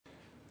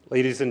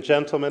Ladies and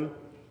gentlemen,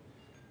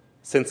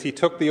 since he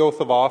took the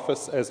oath of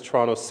office as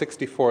Toronto's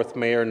 64th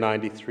Mayor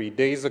 93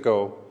 days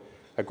ago,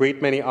 a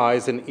great many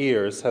eyes and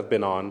ears have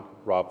been on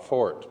Rob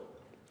Ford.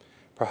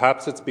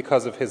 Perhaps it's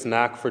because of his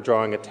knack for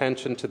drawing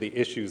attention to the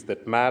issues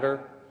that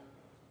matter,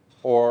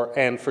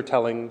 and for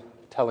telling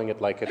it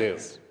like it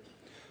is.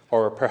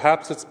 Or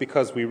perhaps it's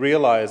because we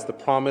realize the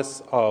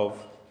promise of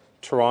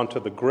Toronto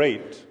the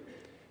Great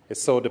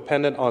is so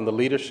dependent on the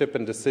leadership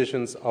and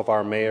decisions of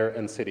our Mayor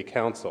and City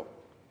Council.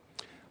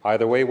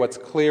 Either way, what's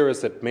clear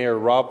is that Mayor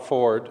Rob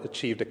Ford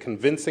achieved a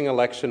convincing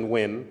election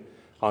win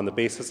on the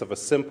basis of a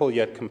simple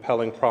yet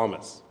compelling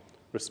promise: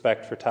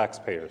 respect for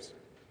taxpayers.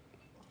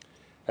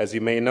 As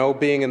you may know,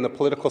 being in the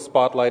political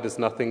spotlight is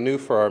nothing new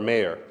for our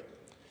Mayor.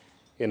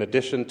 In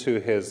addition to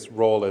his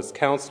role as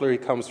councillor, he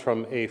comes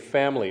from a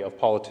family of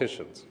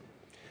politicians.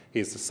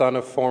 He's the son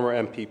of former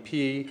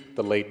MPP,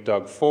 the late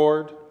Doug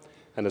Ford,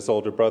 and his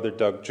older brother,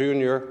 Doug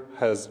Jr.,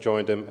 has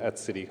joined him at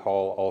City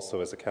Hall also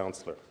as a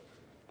councillor.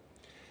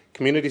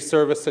 Community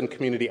service and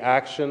community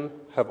action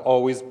have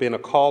always been a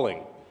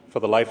calling for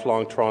the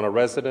lifelong Toronto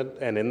resident,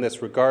 and in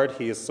this regard,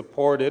 he has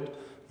supported,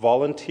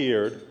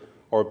 volunteered,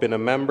 or been a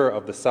member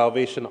of the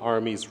Salvation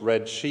Army's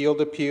Red Shield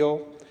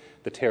Appeal,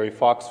 the Terry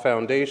Fox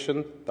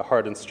Foundation, the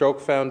Heart and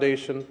Stroke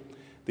Foundation,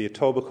 the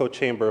Etobicoke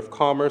Chamber of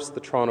Commerce, the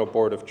Toronto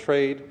Board of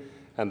Trade,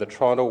 and the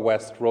Toronto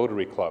West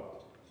Rotary Club.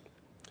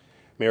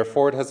 Mayor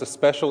Ford has a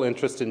special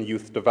interest in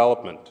youth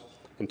development.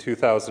 In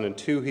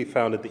 2002, he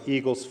founded the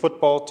Eagles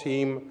football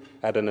team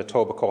at an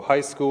Etobicoke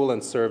high school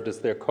and served as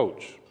their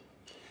coach.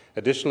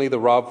 Additionally, the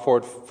Rob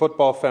Ford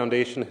Football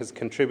Foundation has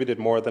contributed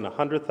more than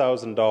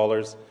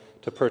 $100,000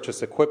 to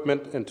purchase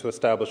equipment and to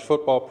establish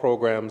football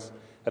programs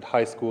at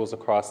high schools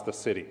across the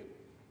city.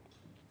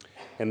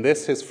 In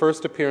this, his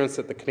first appearance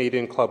at the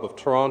Canadian Club of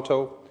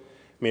Toronto,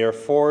 Mayor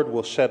Ford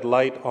will shed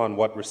light on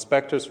what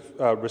respect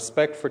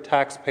for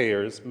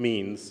taxpayers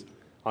means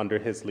under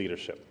his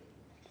leadership.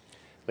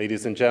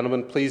 Ladies and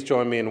gentlemen, please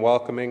join me in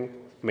welcoming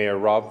Mayor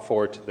Rob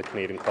Ford to the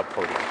Canadian Club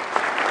podium.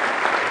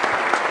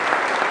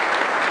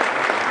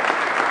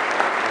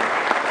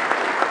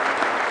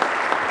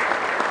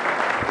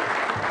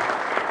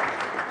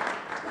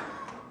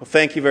 Well,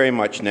 thank you very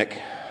much,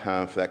 Nick,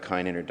 for that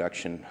kind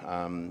introduction.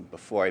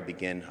 Before I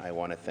begin, I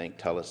want to thank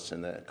TELUS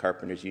and the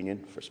Carpenters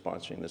Union for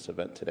sponsoring this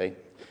event today.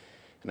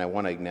 And I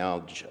want to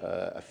acknowledge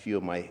a few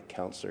of my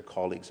councillor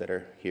colleagues that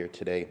are here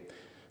today.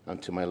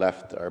 To my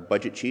left, our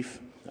Budget Chief,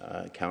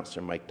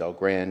 Councillor Mike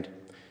Delgrand,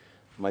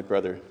 my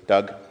brother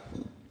Doug,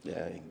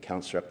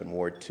 councillor up in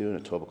Ward 2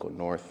 in Etobicoke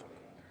North,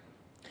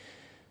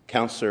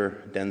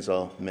 Councillor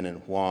Denzel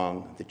Minin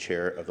Wong, the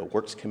chair of the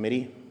Works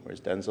Committee. Where's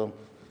Denzel?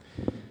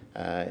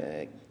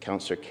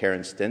 Councillor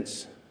Karen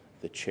Stintz,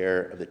 the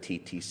chair of the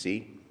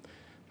TTC.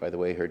 By the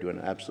way, her doing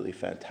an absolutely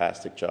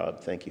fantastic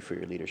job. Thank you for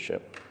your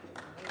leadership.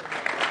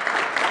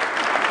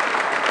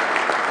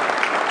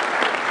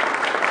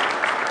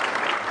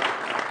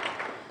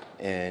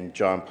 And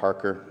John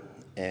Parker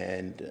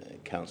and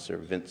Councillor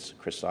Vince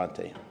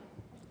Crisante.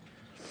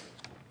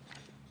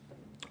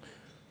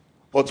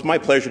 Well, it's my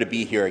pleasure to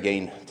be here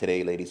again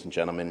today, ladies and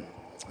gentlemen.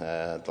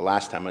 The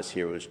last time I was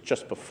here was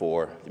just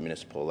before the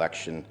municipal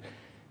election,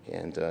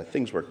 and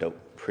things worked out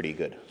pretty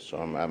good, so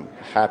I'm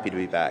happy to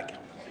be back.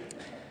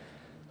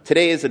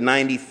 Today is the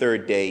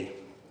 93rd day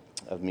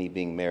of me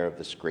being mayor of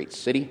this great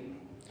city,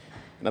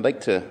 and I'd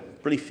like to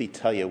briefly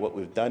tell you what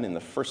we've done in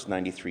the first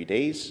 93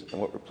 days and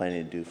what we're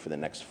planning to do for the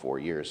next 4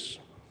 years.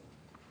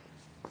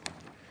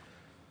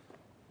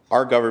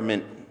 Our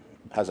government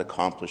has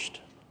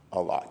accomplished a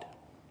lot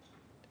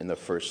in the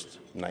first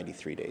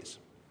 93 days.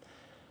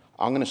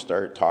 I'm going to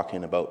start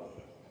talking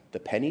about the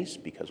pennies,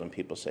 because when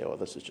people say, oh,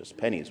 this is just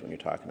pennies when you're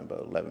talking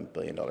about an $11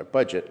 billion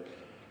budget,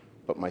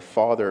 but my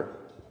father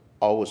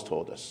always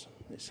told us,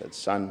 he said,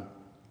 son,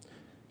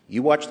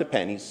 you watch the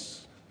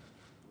pennies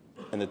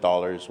and the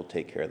dollars will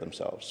take care of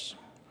themselves.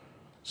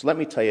 So let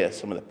me tell you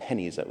some of the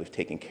pennies that we've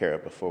taken care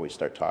of before we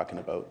start talking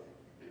about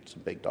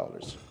some big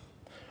dollars.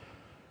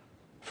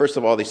 First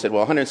of all, they said,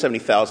 well,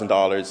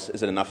 $170,000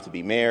 isn't enough to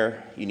be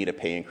mayor. You need a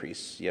pay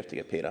increase. You have to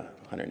get paid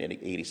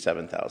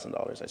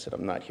 $187,000. I said,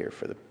 I'm not here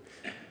for the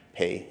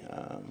pay.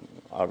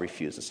 I'll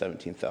refuse the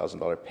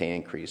 $17,000 pay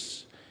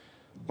increase.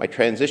 My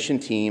transition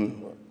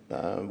team,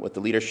 with the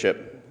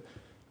leadership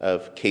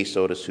of Case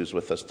Otis, who's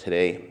with us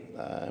today,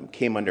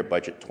 came under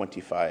budget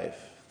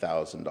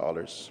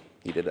 $25,000.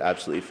 He did an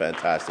absolutely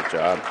fantastic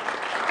job.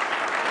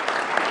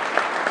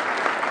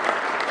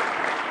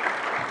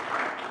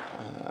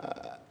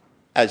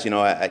 As you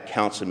know, at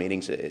council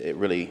meetings, it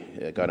really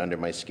got under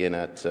my skin.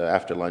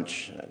 After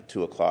lunch, at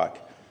 2 o'clock,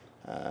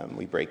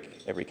 we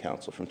break every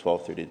council from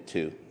 12:30 to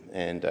 2.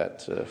 And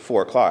at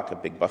 4 o'clock, a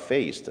big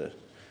buffet used to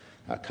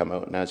come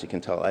out. And as you can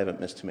tell, I haven't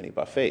missed too many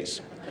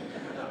buffets.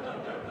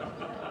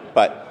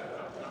 But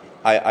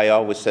I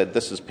always said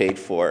this is paid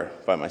for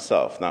by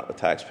myself, not with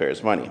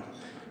taxpayers' money.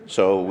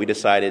 So we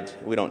decided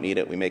we don't need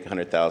it. We make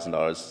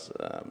 $100,000.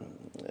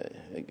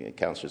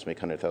 Councillors make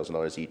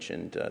 $100,000 each,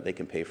 and they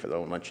can pay for their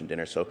own lunch and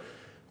dinner. So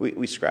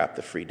we scrapped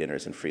the free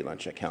dinners and free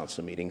lunch at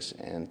council meetings,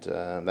 and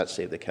that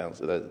saved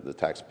the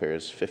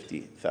taxpayers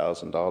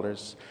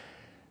 $50,000.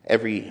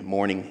 Every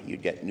morning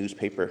you'd get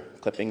newspaper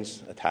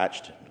clippings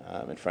attached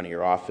in front of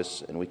your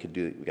office, and we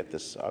get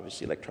this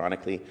obviously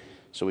electronically.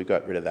 So we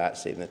got rid of that,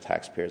 saving the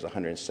taxpayers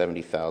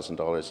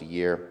 $170,000 a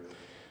year.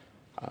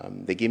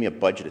 They gave me a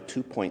budget of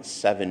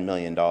 $2.7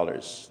 million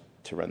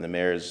to run the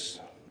mayor's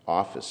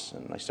office,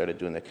 and I started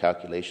doing the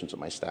calculations with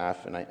my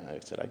staff, and I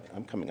said,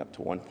 I'm coming up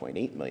to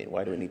 $1.8 million.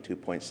 Why do we need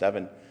 $2.7?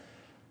 And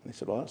they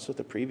said, well, that's what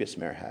the previous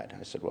mayor had.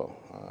 I said, well,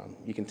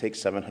 you can take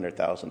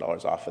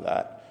 $700,000 off of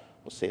that.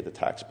 We'll save the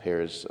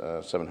taxpayers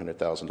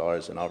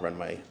 $700,000, and I'll run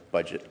my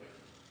budget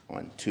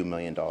on $2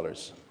 million.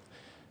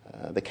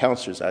 The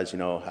councillors, as you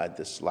know, had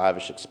this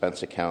lavish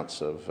expense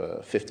accounts of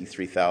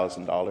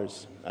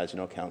 $53,000. As you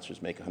know,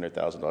 councillors make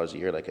 $100,000 a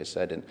year, like I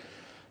said, and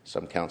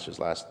some councillors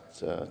last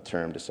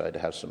term decided to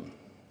have some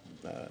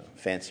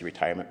fancy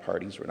retirement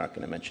parties. We're not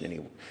going to mention any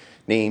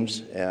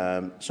names.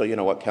 So you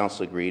know what,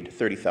 council agreed,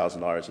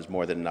 $30,000 is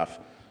more than enough.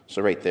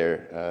 So right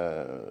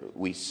there,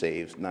 we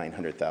saved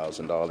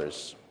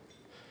 $900,000.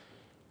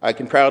 I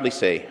can proudly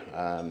say,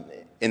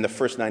 in the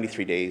first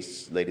 93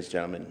 days, ladies and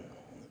gentlemen,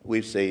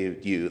 we've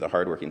saved you, the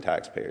hardworking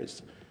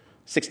taxpayers,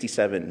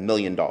 $67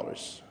 million.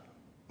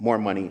 More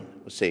money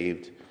was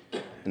saved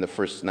in the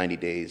first 90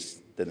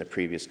 days than the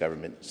previous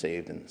government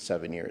saved in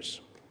 7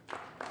 years.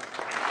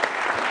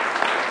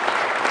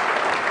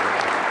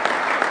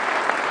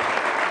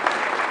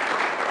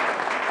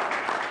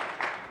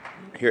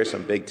 Here are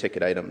some big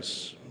ticket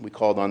items. We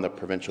called on the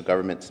provincial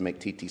government to make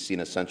TTC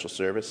an essential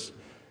service,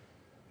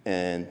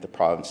 and the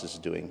province is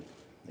doing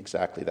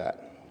exactly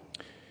that.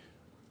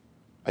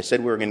 I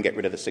said we were going to get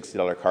rid of the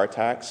 $60 car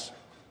tax.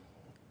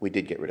 We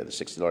did get rid of the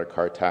 $60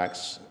 car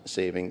tax,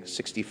 saving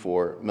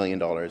 $64 million,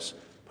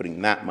 putting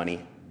that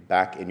money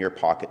back in your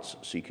pockets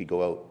so you could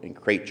go out and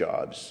create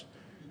jobs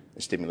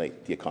and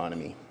stimulate the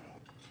economy.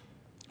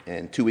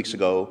 And 2 weeks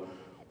ago,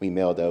 we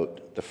mailed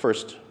out the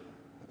first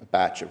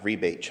batch of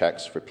rebate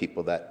checks for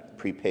people that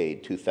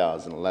prepaid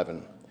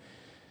 2011.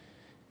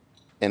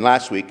 And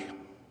last week,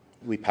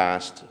 we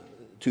passed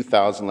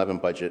 2011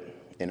 budget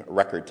in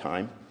record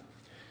time.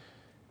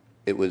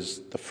 It was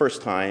the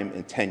first time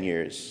in 10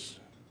 years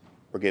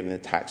we're giving the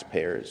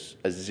taxpayers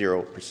a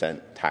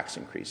 0% tax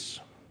increase.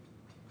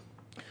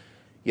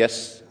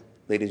 Yes,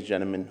 ladies and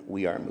gentlemen,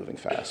 we are moving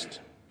fast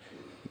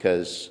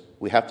because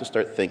we have to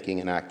start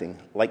thinking and acting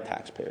like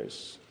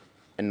taxpayers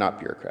and not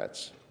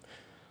bureaucrats.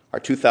 Our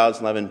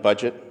 2011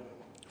 budget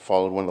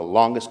followed one of the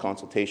longest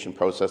consultation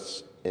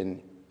processes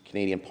in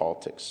Canadian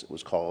politics. It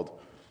was called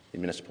the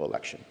municipal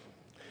election.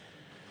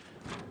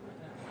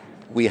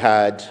 We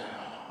had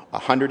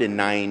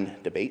 109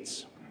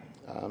 debates.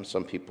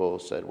 Some people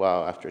said,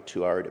 wow, after a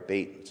 2-hour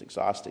debate, it's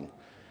exhausting.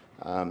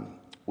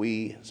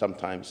 We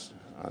sometimes,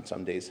 on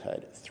some days,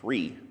 had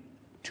 3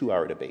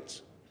 2-hour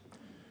debates.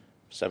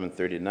 7:30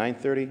 to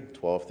 9:30,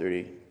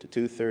 12:30 to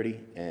 2:30,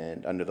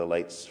 and under the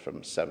lights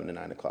from 7 to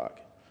 9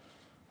 o'clock.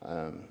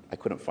 I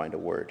couldn't find a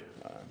word.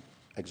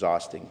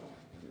 Exhausting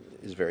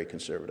is very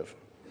conservative.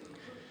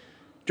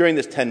 During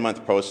this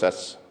 10-month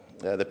process,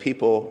 the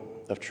people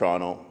of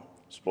Toronto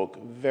spoke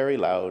very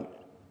loud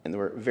and they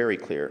were very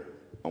clear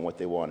on what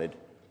they wanted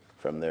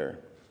from their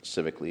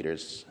civic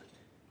leaders.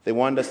 They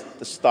wanted us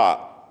to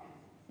stop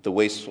the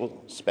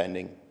wasteful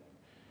spending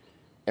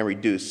and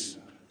reduce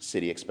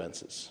city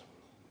expenses.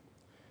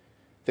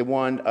 They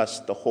wanted us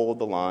to hold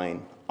the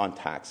line on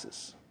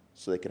taxes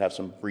so they could have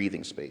some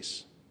breathing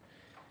space.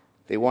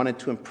 They wanted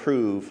to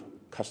improve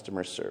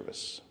customer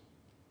service.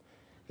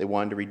 They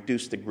wanted to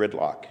reduce the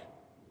gridlock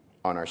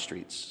on our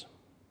streets.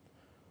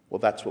 Well,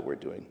 that's what we're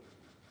doing.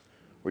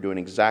 We're doing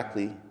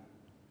exactly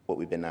what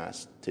we've been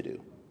asked to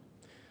do.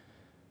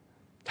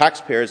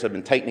 Taxpayers have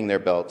been tightening their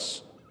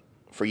belts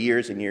for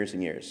years and years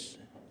and years,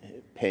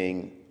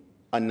 paying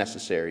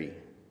unnecessary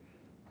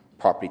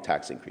property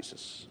tax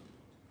increases.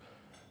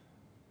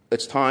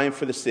 It's time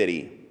for the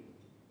city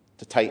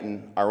to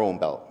tighten our own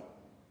belt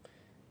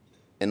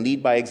and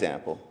lead by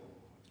example,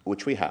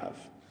 which we have,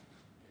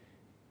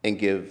 and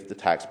give the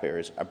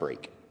taxpayers a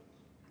break.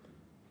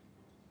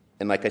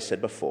 And like I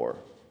said before,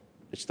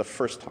 it's the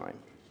first time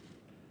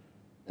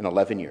in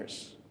 11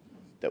 years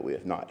that we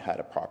have not had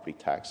a property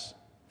tax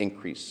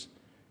increase,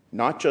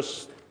 not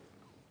just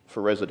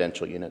for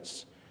residential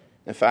units.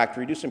 In fact,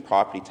 reducing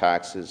property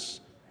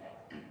taxes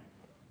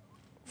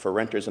for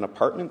renters in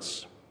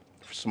apartments,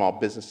 for small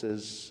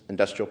businesses,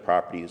 industrial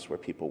properties where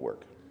people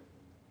work.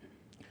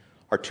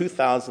 Our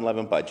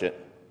 2011 budget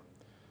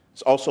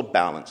is also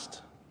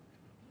balanced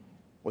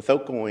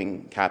without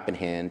going cap in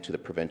hand to the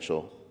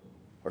provincial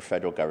or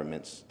federal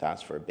governments to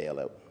ask for a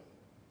bailout.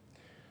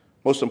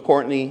 Most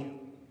importantly,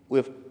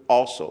 we've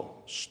also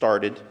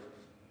started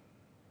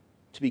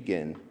to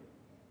begin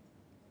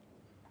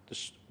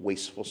this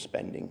wasteful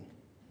spending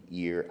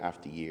year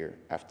after year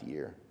after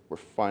year. We're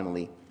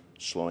finally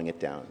slowing it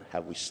down.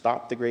 Have we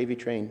stopped the gravy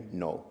train?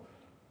 No,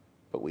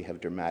 but we have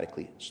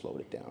dramatically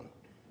slowed it down.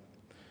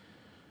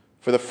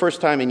 For the first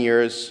time in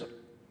years,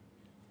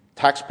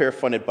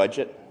 taxpayer-funded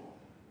budget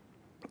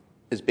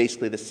is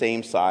basically the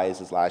same size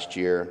as last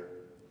year,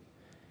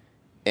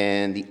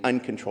 and the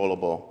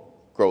uncontrollable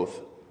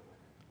growth,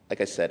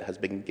 like I said, has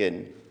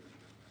begun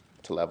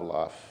to level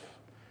off.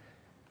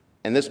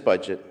 And this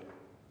budget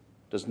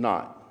does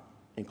not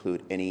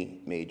include any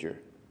major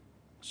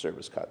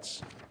service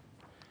cuts.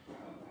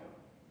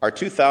 Our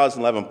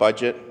 2011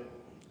 budget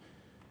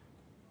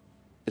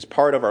is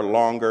part of our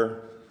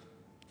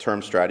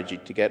longer-term strategy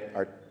to get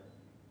our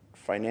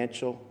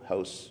financial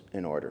house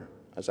in order.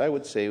 As I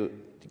would say,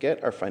 to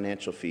get our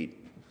financial feet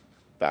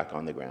back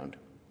on the ground.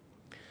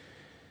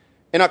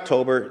 In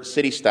October,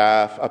 city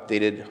staff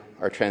updated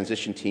our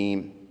transition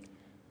team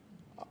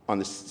on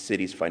the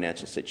city's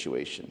financial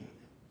situation.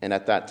 And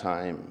at that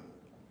time,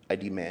 I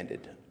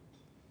demanded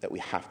that we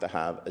have to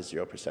have a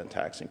 0%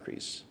 tax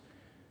increase.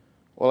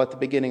 Well, at the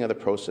beginning of the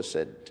process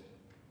said,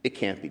 it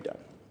can't be done.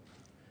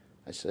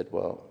 I said,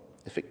 well,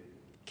 if it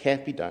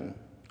can't be done,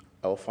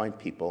 I will find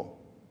people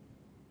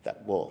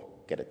that will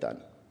get it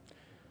done.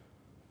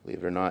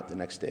 Believe it or not, the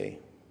next day,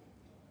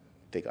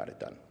 they got it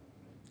done.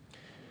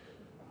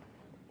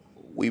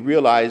 We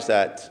realized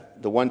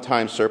that the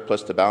one-time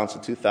surplus to balance the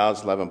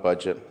 2011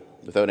 budget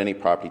without any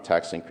property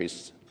tax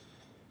increase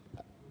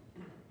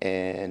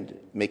and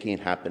making it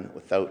happen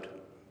without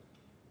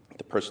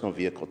the personal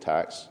vehicle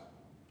tax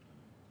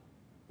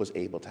was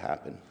able to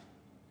happen.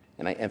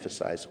 And I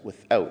emphasize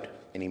without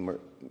any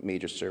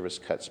major service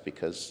cuts,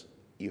 because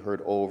you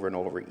heard over and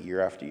over,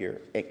 year after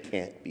year, it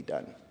can't be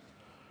done.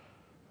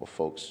 Well,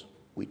 folks,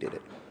 we did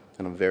it.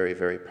 And I'm very,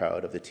 very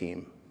proud of the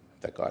team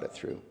that got it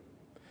through.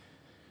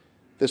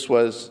 This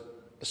was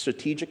a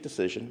strategic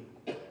decision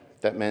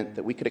that meant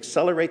that we could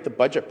accelerate the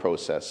budget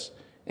process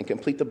and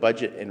complete the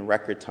budget in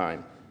record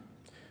time.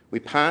 We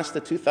passed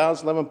the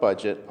 2011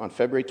 budget on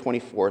February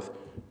 24th,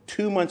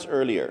 2 months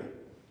earlier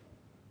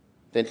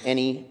than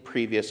any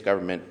previous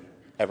government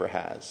ever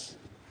has.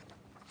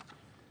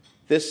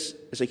 This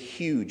is a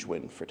huge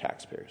win for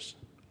taxpayers.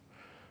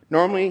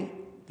 Normally,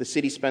 the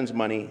city spends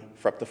money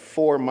for up to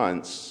 4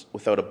 months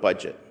without a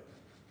budget,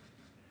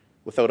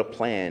 without a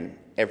plan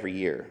every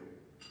year.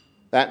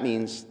 That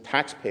means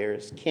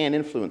taxpayers can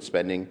influence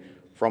spending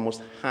for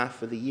almost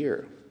half of the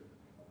year.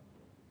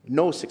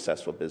 No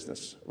successful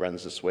business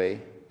runs this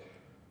way.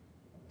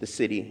 The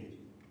city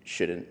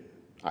shouldn't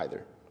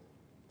either.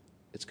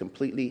 It's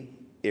completely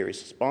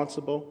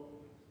irresponsible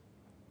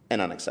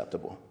and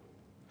unacceptable.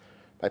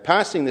 By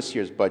passing this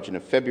year's budget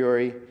in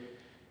February,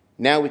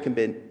 now we can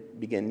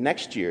begin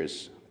next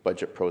year's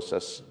budget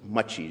process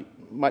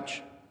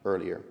much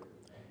earlier.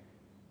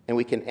 And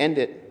we can end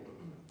it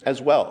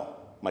as well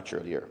much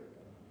earlier.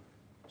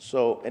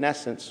 So, in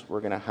essence,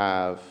 we're going to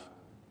have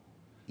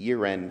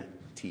year-end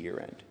to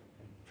year-end,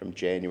 from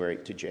January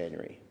to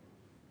January,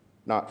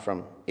 not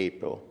from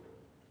April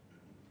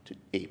to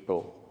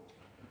April.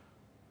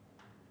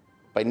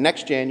 By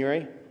next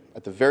January,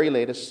 at the very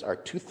latest, our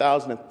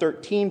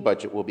 2013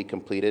 budget will be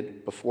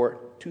completed before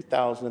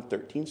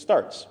 2013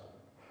 starts.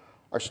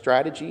 Our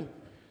strategy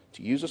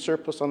to use a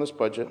surplus on this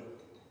budget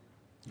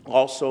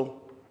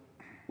also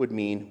would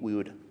mean we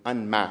would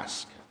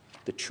unmask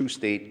the true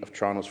state of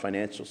Toronto's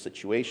financial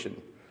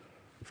situation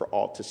for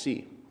all to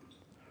see.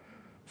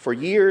 For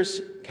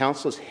years,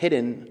 Council has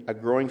hidden a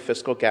growing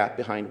fiscal gap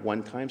behind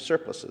one-time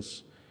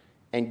surpluses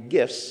and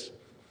gifts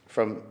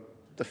from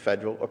the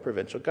federal or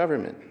provincial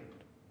government.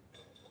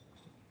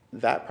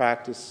 That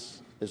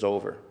practice is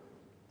over.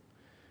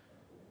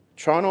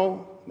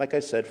 Toronto, like I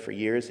said, for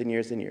years and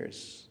years and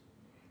years,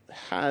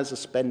 has a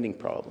spending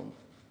problem,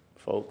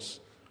 folks,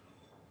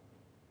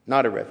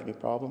 not a revenue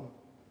problem.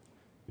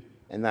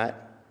 And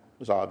that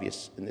was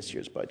obvious in this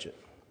year's budget.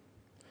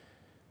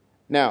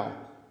 Now,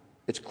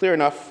 it's clear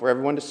enough for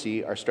everyone to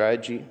see our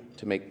strategy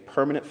to make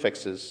permanent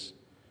fixes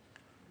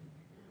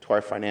to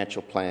our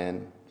financial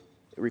plan.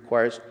 It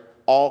requires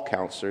all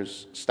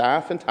councillors,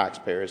 staff, and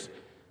taxpayers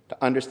to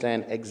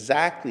understand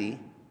exactly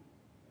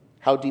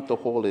how deep the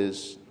hole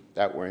is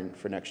that we're in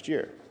for next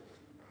year.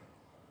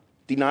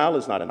 Denial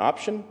is not an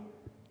option.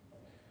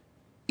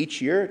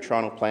 Each year,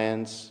 Toronto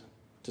plans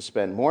to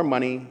spend more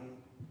money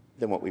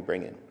than what we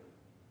bring in.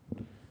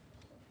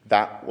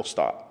 That will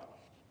stop,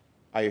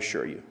 I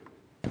assure you.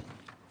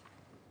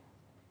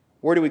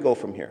 Where do we go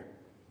from here?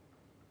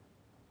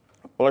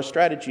 Well, our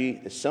strategy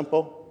is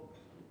simple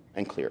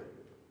and clear.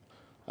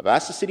 I've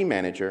asked the city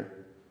manager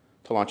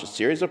to launch a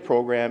series of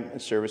program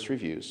and service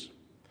reviews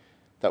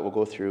that will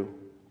go through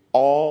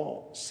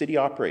all city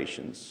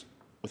operations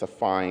with a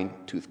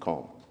fine-tooth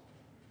comb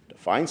to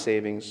find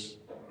savings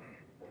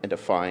and to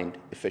find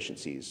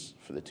efficiencies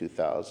for the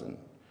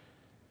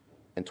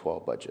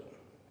 2012 budget.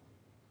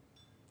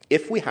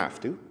 If we have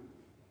to,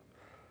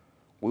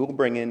 we will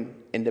bring in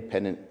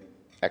independent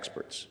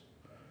experts.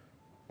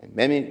 And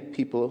many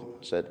people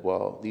said,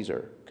 well, these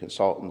are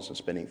consultants and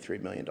spending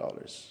 $3 million.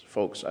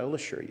 Folks, I will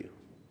assure you,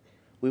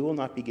 we will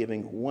not be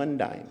giving one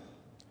dime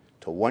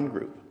to one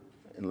group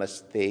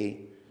unless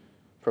they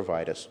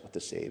provide us with the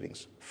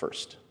savings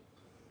first.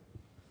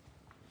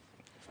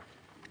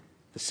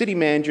 The city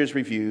manager's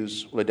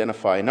reviews will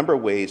identify a number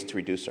of ways to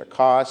reduce our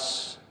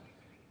costs,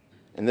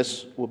 and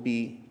this will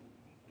be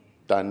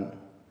done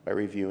by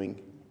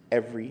reviewing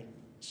every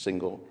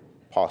single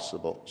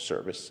possible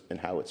service and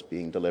how it's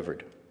being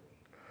delivered.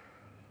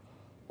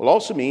 Will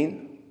also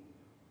mean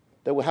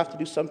that we'll have to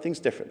do some things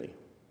differently.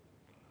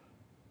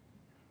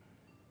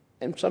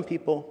 And some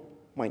people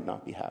might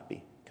not be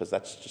happy, because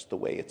that's just the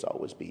way it's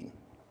always been.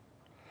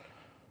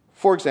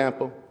 For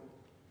example,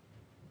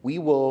 we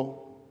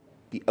will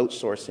be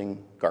outsourcing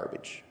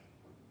garbage,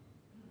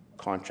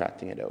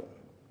 contracting it out,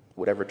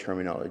 whatever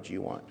terminology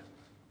you want.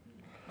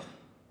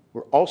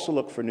 We'll also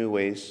look for new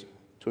ways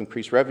to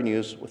increase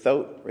revenues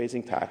without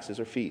raising taxes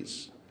or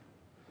fees.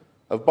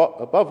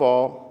 Above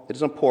all, it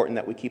is important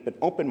that we keep an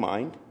open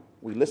mind,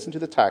 we listen to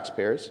the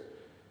taxpayers,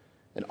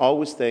 and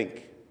always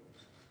think,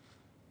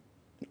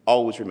 and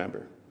always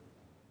remember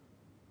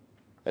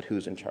that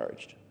who's in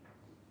charge?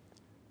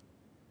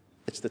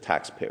 It's the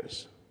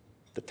taxpayers.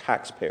 The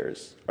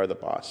taxpayers are the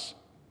boss.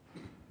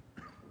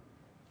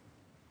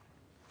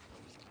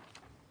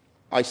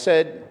 I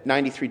said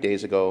 93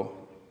 days ago,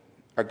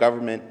 our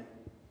government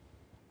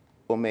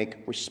will make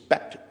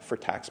respect for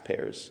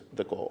taxpayers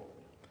the goal.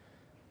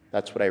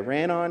 That's what I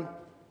ran on,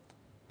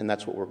 and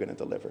that's what we're going to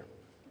deliver.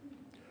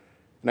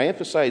 And I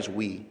emphasize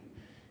we,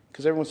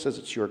 because everyone says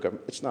it's your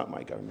government. It's not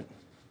my government.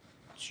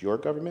 It's your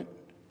government.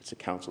 It's the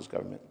council's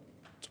government.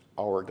 It's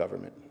our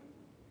government.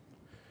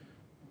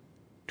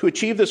 To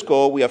achieve this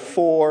goal, we have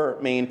 4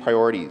 main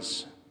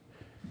priorities.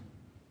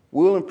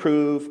 We will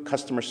improve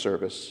customer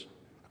service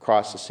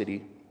across the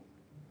city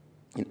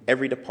in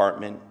every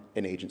department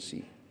and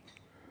agency.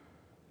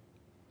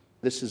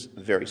 This is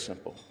very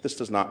simple. This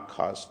does not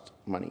cost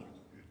money.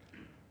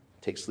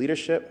 It takes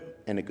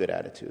leadership and a good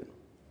attitude.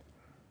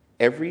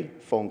 Every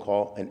phone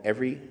call and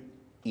every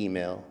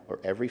email or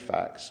every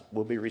fax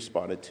will be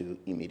responded to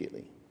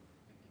immediately.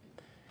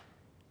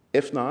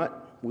 If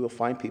not, we will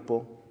find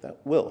people that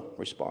will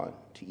respond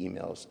to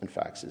emails and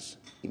faxes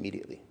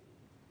immediately.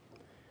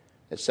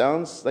 It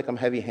sounds like I'm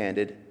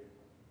heavy-handed,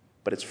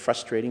 but it's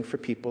frustrating for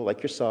people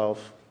like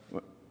yourself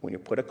when you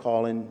put a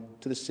call in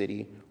to the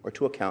city or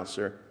to a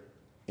councillor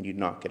and you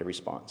not get a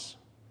response.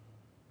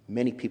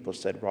 Many people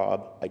said,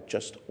 Rob, I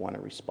just want a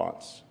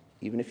response.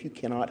 Even if you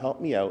cannot help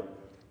me out,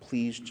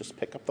 please just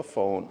pick up the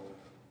phone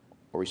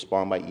or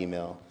respond by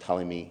email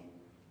telling me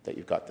that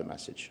you've got the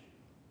message.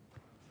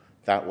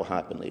 That will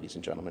happen, ladies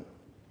and gentlemen.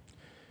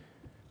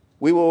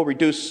 We will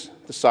reduce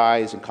the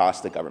size and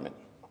cost of government.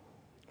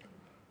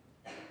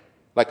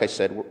 Like I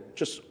said,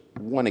 just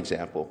one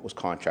example was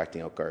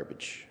contracting out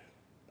garbage.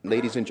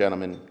 Ladies and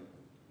gentlemen,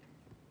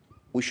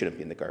 we shouldn't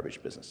be in the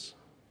garbage business.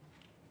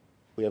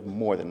 We have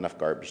more than enough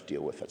garbage to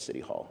deal with at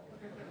City Hall.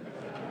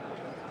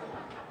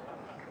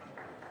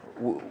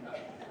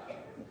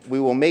 We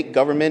will make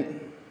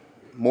government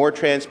more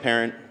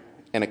transparent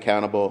and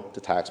accountable to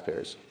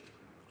taxpayers.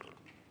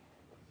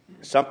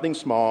 Something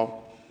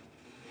small,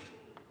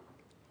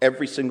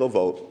 every single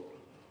vote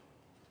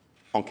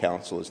on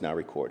council is now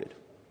recorded.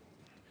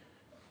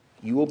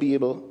 You will be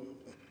able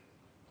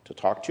to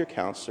talk to your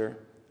councillor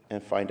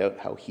and find out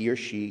how he or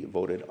she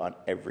voted on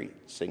every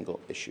single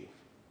issue.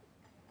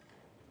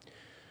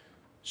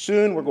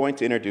 Soon we're going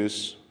to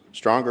introduce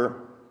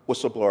stronger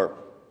whistleblower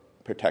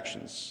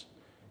protections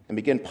and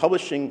begin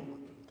publishing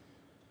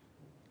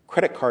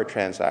credit card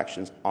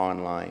transactions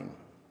online.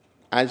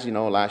 As you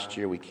know, last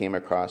year we came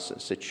across a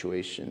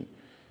situation.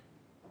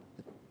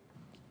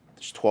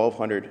 There's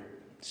 1,200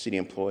 city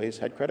employees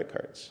had credit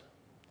cards.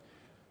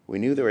 We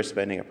knew they were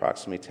spending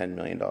approximately $10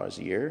 million a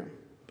year,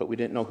 but we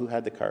didn't know who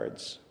had the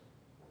cards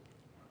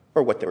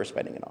or what they were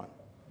spending it on.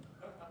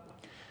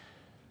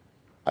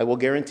 I will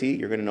guarantee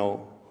you're going to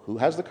know who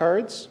has the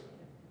cards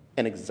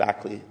and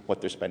exactly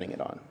what they're spending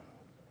it on.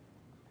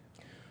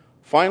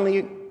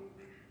 Finally,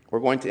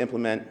 we're going to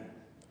implement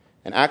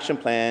an action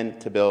plan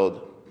to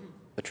build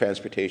a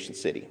transportation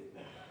city.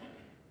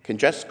 Can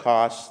just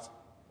cost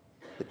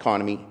the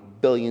economy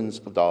billions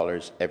of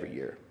dollars every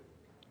year.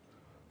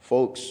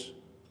 Folks,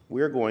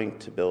 we're going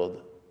to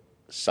build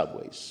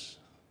subways.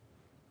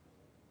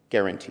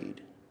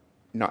 Guaranteed,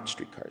 not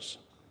streetcars.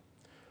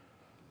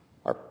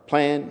 Our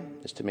plan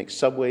is to make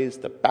subways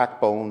the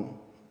backbone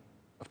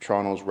of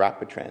Toronto's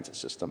rapid transit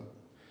system.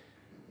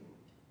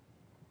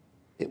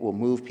 It will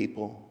move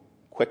people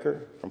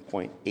quicker from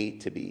point A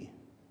to B,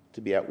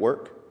 to be at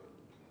work,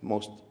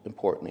 most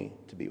importantly,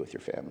 to be with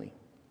your family,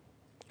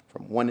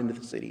 from one end of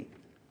the city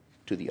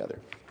to the other.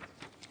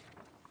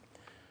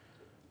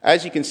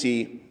 As you can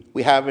see,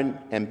 we have an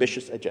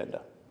ambitious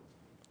agenda.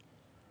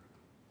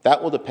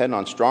 That will depend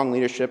on strong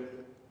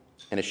leadership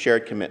and a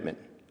shared commitment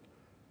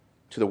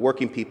to the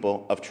working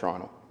people of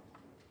Toronto.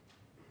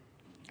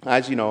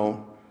 As you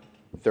know,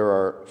 there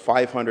are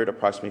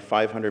approximately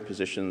 500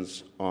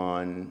 positions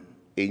on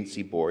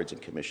agency boards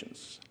and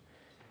commissions.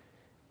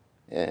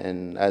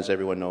 And as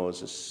everyone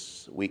knows,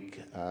 this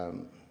week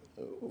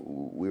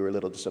we were a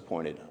little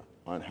disappointed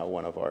on how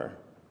one of our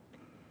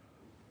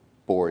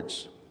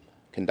boards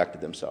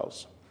conducted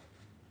themselves.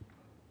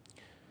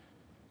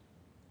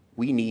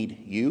 We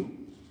need you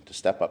to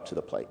step up to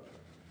the plate.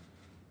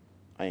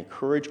 I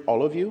encourage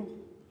all of you,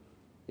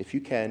 if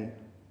you can,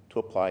 to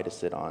apply to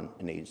sit on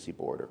an agency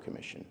board or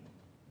commission.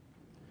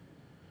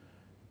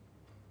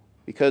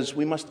 Because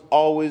we must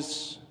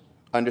always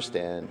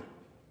understand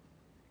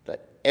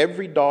that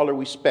every dollar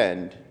we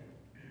spend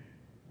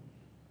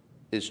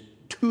is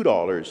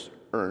 $2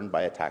 earned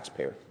by a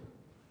taxpayer.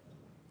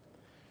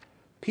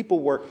 People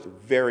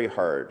work very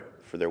hard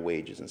for their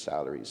wages and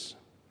salaries.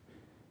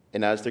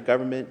 And as the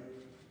government,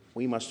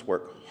 we must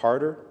work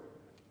harder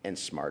and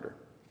smarter.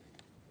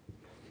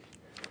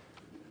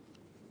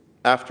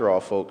 After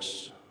all,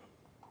 folks,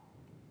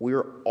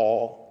 we're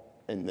all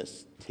in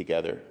this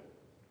together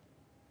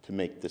to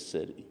make this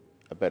city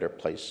a better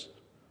place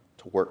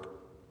to work,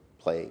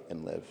 play,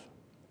 and live.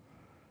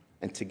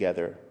 And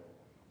together,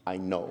 I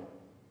know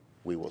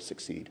we will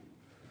succeed.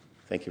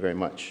 Thank you very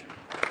much.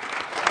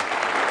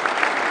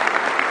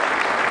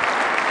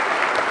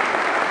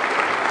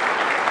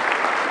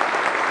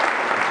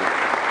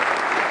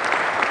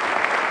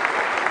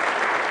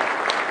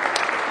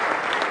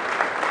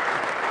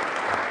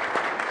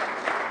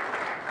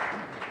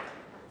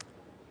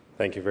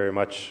 Thank you very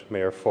much,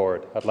 Mayor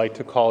Ford. I'd like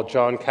to call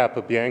John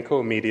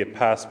Capobianco, immediate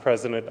past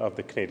president of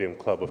the Canadian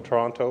Club of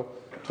Toronto,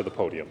 to the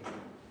podium.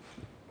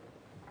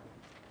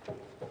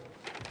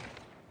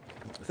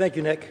 Thank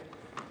you, Nick.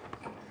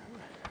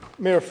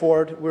 Mayor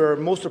Ford, we're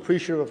most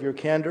appreciative of your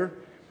candor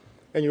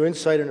and your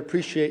insight and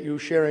appreciate you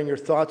sharing your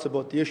thoughts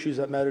about the issues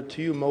that matter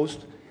to you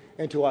most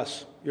and to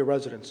us, your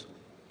residents.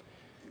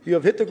 You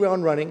have hit the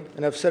ground running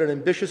and have set an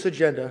ambitious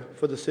agenda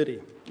for the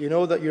city. You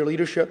know that your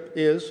leadership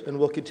is and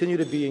will continue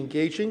to be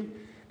engaging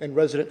and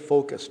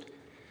resident-focused.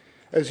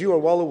 As you are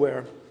well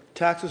aware,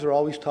 taxes are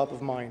always top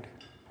of mind,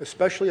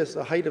 especially as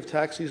the height of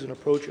tax season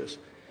approaches.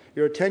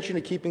 Your attention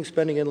to keeping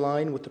spending in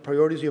line with the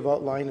priorities you have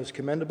outlined is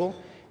commendable,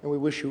 and we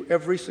wish you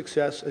every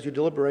success as you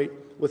deliberate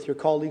with your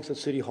colleagues at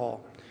City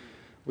Hall.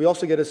 We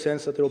also get a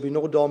sense that there will be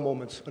no dull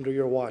moments under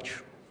your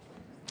watch.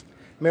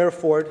 Mayor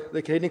Ford,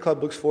 the Canadian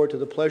Club looks forward to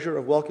the pleasure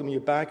of welcoming you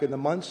back in the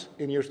months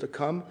and years to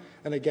come.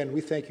 And again, we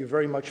thank you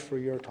very much for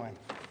your time.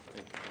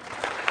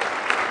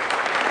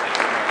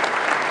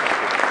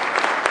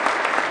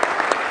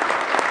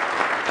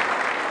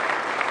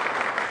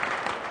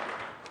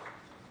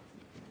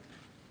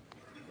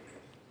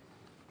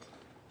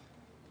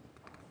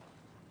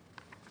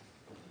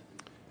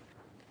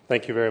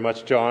 Thank you very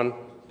much, John.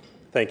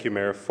 Thank you,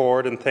 Mayor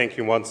Ford, and thank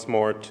you once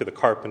more to the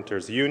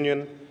Carpenters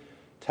Union,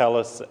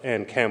 TELUS,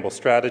 and Campbell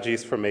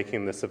Strategies for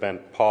making this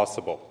event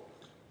possible.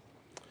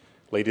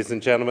 Ladies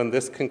and gentlemen,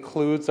 this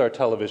concludes our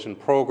television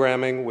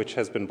programming, which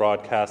has been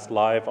broadcast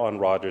live on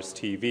Rogers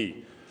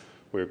TV.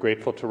 We are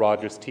grateful to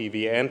Rogers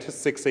TV and to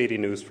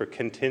 680 News for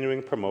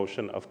continuing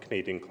promotion of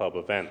Canadian Club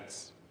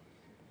events.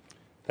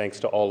 Thanks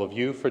to all of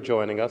you for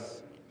joining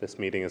us. This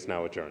meeting is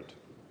now adjourned.